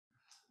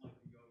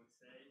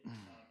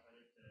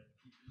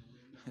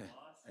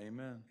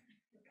Amen.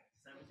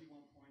 71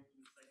 points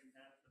in the second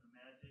half for the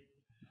Magic.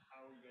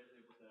 How are you guys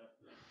able to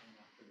hang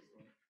out for this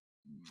one?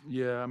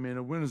 Yeah, I mean,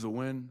 a win is a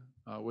win.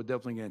 We're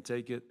definitely going to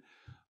take it.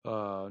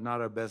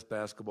 Not our best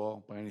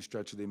basketball by any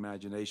stretch of the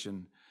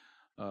imagination.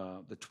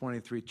 The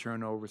 23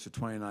 turnovers to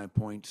 29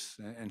 points,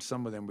 and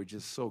some of them were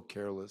just so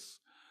careless.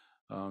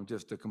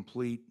 Just a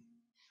complete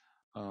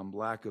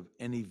lack of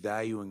any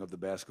valuing of the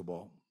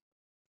basketball.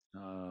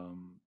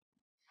 Um,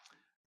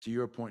 to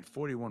your point,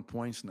 41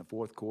 points in the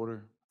fourth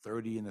quarter,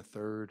 30 in the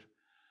third.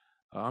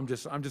 I'm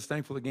just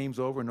thankful the game's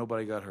over and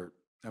nobody got hurt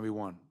and we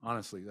won.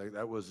 Honestly, like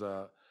that was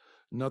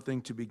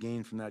nothing to be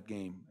gained from that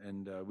game,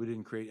 and we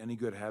didn't create any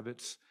good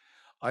habits.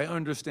 I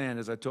understand,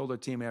 as I told our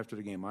team after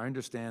the game, I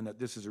understand that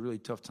this is a really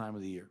tough time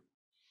of the year,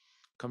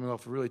 coming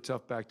off a really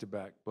tough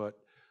back-to-back, but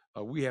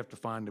we have to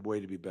find a way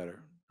to be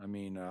better. I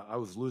mean, I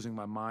was losing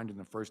my mind in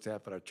the first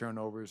half at our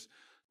turnovers,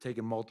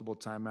 taking multiple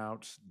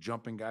timeouts,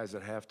 jumping guys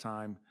at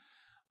halftime.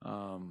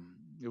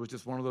 It was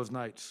just one of those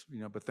nights,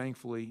 but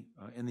thankfully,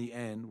 in the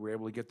end, we're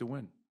able to get the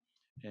win.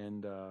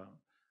 And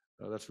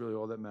that's really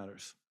all that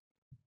matters.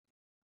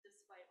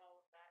 Despite all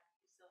of that, you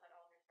still had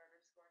all of your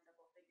starters scoring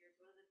double figures.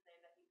 What does it say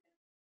that you can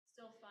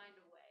still find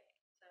a way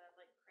to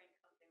like crank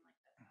something like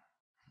this out?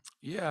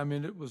 Yeah, I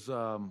mean,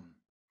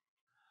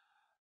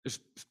 it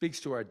speaks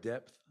to our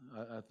depth.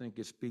 I think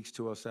it speaks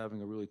to us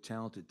having a really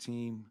talented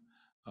team.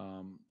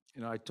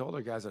 I told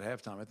our guys at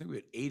halftime, I think we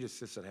had 8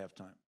 assists at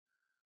halftime,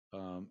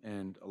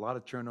 and a lot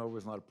of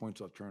turnovers, a lot of points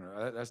off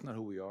turnover. That's not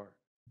who we are.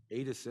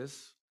 8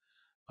 assists,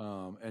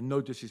 and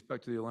no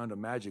disrespect to the Orlando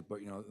Magic, but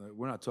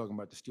we're not talking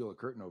about the steel a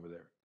curtain over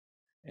there.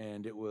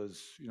 And it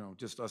was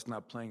just us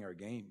not playing our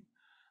game.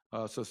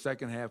 So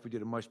second half, we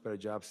did a much better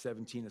job.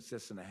 17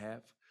 assists and a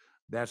half.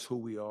 That's who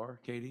we are,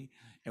 Katie.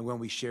 And when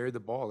we share the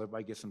ball,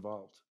 everybody gets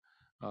involved.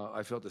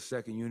 I felt the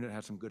second unit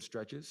had some good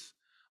stretches.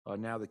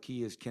 Now the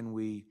key is, can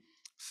we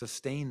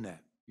sustain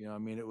that? I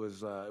mean, it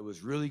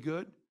was really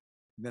good.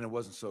 Then it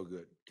wasn't so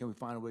good. Can we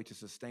find a way to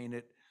sustain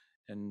it?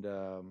 And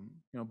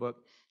but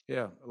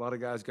yeah, a lot of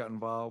guys got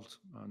involved.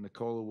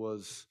 Nicola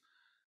was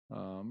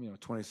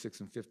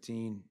 26 and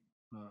 15.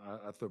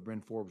 I thought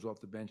Bryn Forbes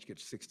off the bench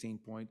gets 16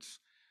 points.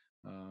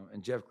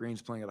 And Jeff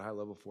Green's playing at a high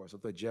level for us. I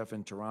thought Jeff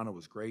in Toronto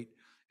was great,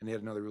 and they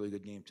had another really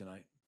good game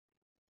tonight.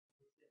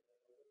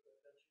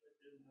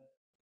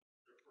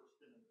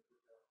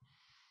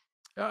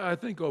 I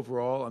think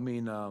overall, I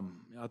mean,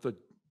 I thought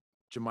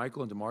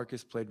Jamichael and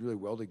DeMarcus played really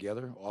well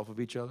together off of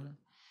each other.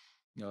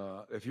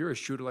 If you're a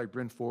shooter like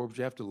Bryn Forbes,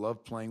 you have to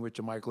love playing with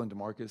Jamichael and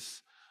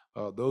DeMarcus.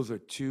 Those are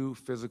two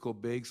physical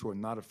bigs who are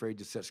not afraid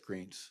to set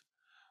screens.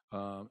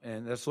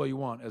 And that's all you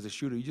want as a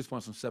shooter. You just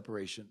want some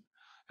separation.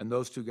 And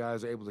those two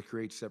guys are able to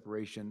create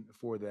separation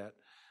for that.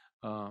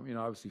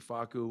 Obviously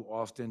Facu,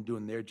 Austin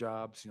doing their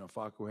jobs.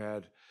 Facu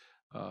had,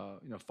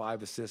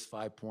 5 assists,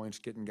 5 points,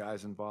 getting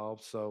guys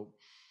involved. So,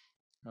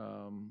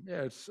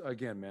 yeah, it's,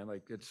 again, man,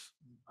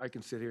 I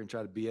can sit here and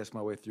try to BS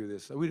my way through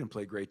this. We didn't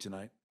play great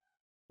tonight.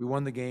 We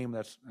won the game.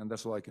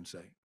 That's all I can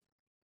say.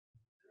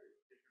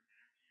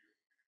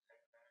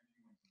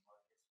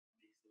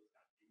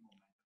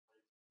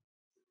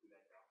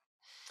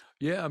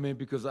 Yeah, I mean,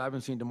 because I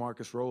haven't seen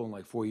DeMarcus roll in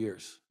like 4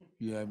 years.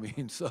 You know what I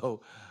mean?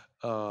 So,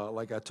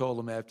 like I told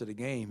him after the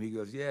game, he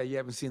goes, "Yeah, you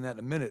haven't seen that in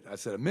a minute." I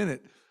said, "A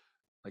minute?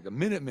 Like a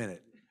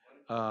minute."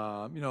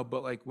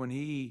 But like when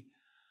he,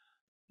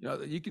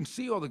 you can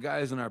see all the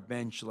guys on our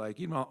bench, like,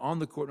 on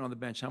the court and on the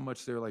bench, how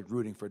much they're like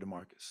rooting for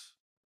DeMarcus,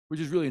 which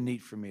is really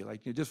neat for me.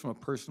 Like, just from a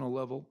personal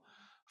level,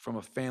 from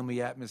a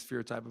family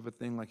atmosphere type of a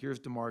thing. Like, here's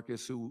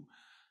DeMarcus, who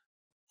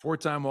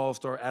 4-time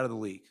All-Star, out of the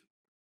league.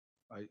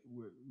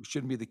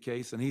 Shouldn't be the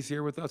case, and he's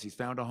here with us. He's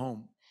found a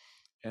home,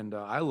 and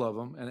I love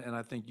him. And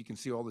I think you can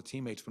see all the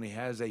teammates when he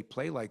has a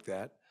play like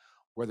that,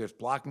 whether it's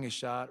blocking a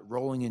shot,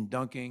 rolling and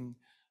dunking,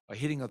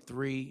 hitting a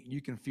three.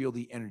 You can feel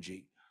the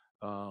energy.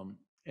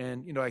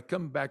 And I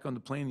come back on the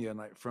plane the other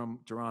night from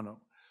Toronto.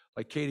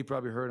 Like Katie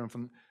probably heard him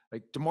from.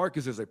 Like,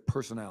 DeMarcus is a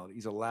personality.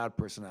 He's a loud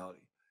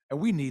personality,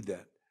 and we need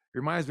that. It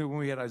reminds me when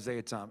we had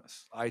Isaiah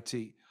Thomas,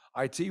 IT.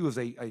 IT was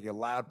a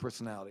loud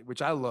personality,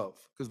 which I love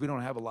because we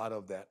don't have a lot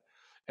of that.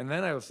 And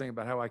then I was thinking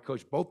about how I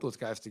coached both those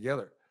guys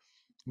together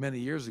many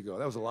years ago.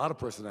 That was a lot of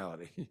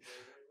personality.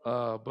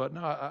 But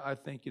no, I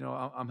think,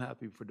 I'm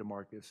happy for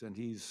DeMarcus, and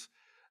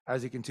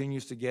as he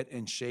continues to get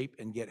in shape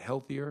and get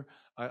healthier,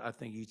 I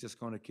think he's just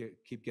going to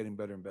keep getting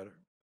better and better.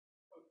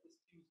 This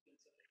team's been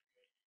such a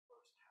good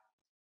first half,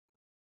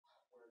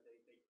 where they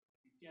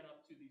get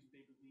up to these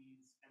big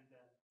leads, and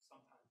then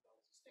sometimes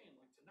they'll sustain,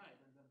 like tonight,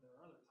 and then there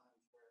are other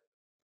times where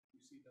you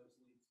see those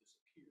leads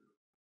disappear.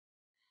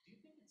 Do you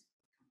think it's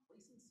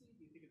complacency?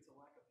 Do you think it's a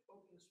lack of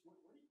focus? Where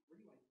do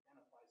you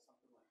identify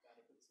something like that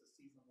if it's a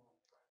season-long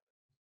trend?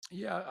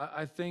 Yeah,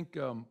 I think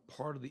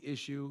part of the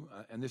issue,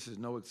 and this is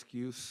no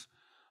excuse,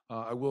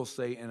 I will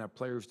say in our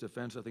players'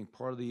 defense, I think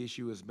part of the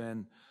issue has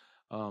been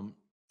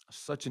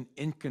such an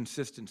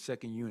inconsistent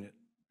second unit.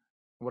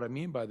 What I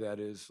mean by that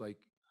is, like,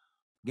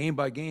 game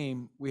by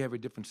game, we have a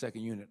different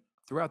second unit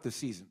throughout the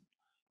season.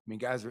 I mean,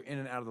 guys are in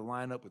and out of the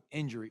lineup with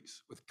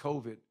injuries, with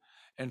COVID,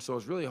 And so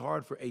it's really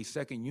hard for a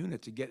second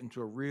unit to get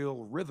into a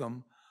real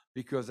rhythm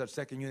because that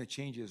second unit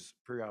changes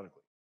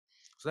periodically.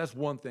 So that's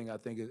one thing I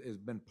think has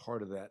been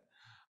part of that.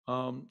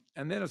 And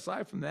then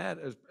aside from that,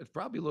 it's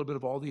probably a little bit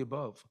of all the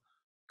above.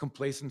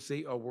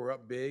 Complacency, oh, we're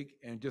up big,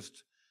 and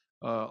just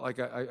like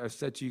I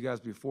said to you guys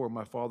before,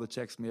 my father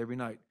texts me every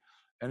night.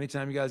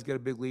 Anytime you guys get a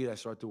big lead, I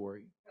start to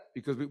worry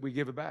because we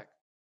give it back.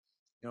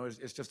 You know,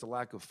 it's just a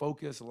lack of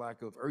focus, a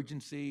lack of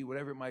urgency,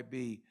 whatever it might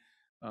be.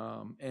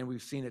 And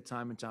we've seen it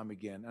time and time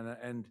again.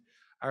 And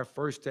our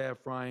first half,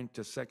 Ryan,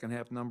 to second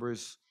half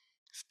numbers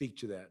speak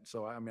to that.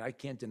 So, I mean, I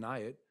can't deny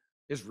it.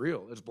 It's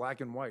real. It's black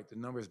and white. The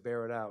numbers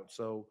bear it out.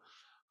 So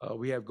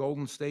we have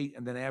Golden State.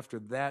 And then after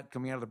that,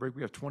 coming out of the break,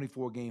 we have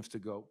 24 games to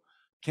go.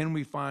 Can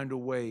we find a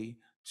way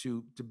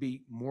to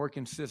be more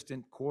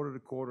consistent quarter to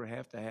quarter,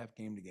 half to half,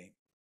 game to game?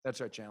 That's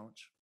our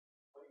challenge.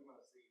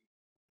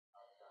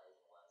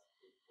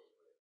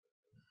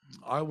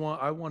 I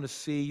want to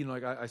see, you know,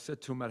 like I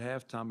said to him at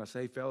halftime, I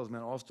say, hey, fellas,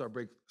 man, All-Star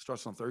break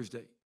starts on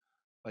Thursday.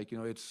 Like, you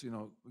know, it's, you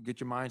know,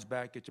 get your minds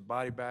back, get your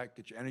body back,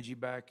 get your energy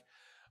back.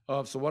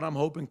 So what I'm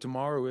hoping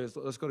tomorrow is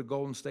let's go to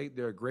Golden State.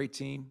 They're a great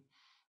team.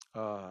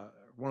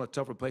 One of the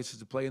tougher places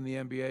to play in the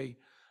NBA.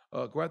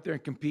 Go out there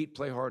and compete,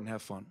 play hard, and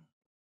have fun.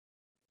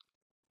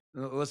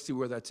 Let's see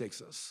where that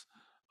takes us.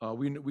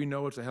 We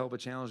know it's a hell of a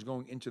challenge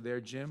going into their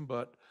gym,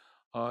 but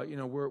you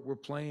know, we're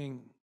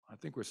playing. I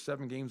think we're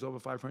 7 games over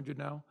 500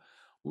 now.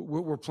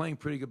 We're playing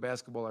pretty good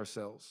basketball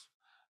ourselves,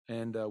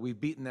 and we've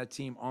beaten that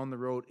team on the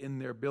road in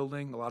their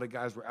building. A lot of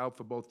guys were out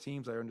for both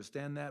teams. I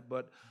understand that,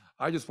 but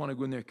I just want to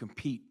go in there and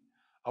compete.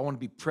 I want to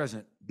be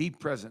present,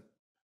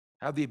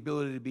 have the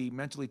ability to be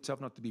mentally tough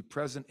enough to be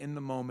present in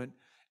the moment,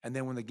 and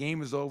then when the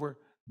game is over,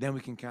 then we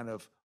can kind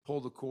of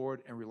pull the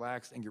cord and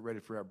relax and get ready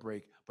for our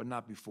break, but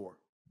not before.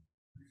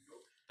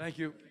 Thank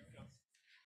you.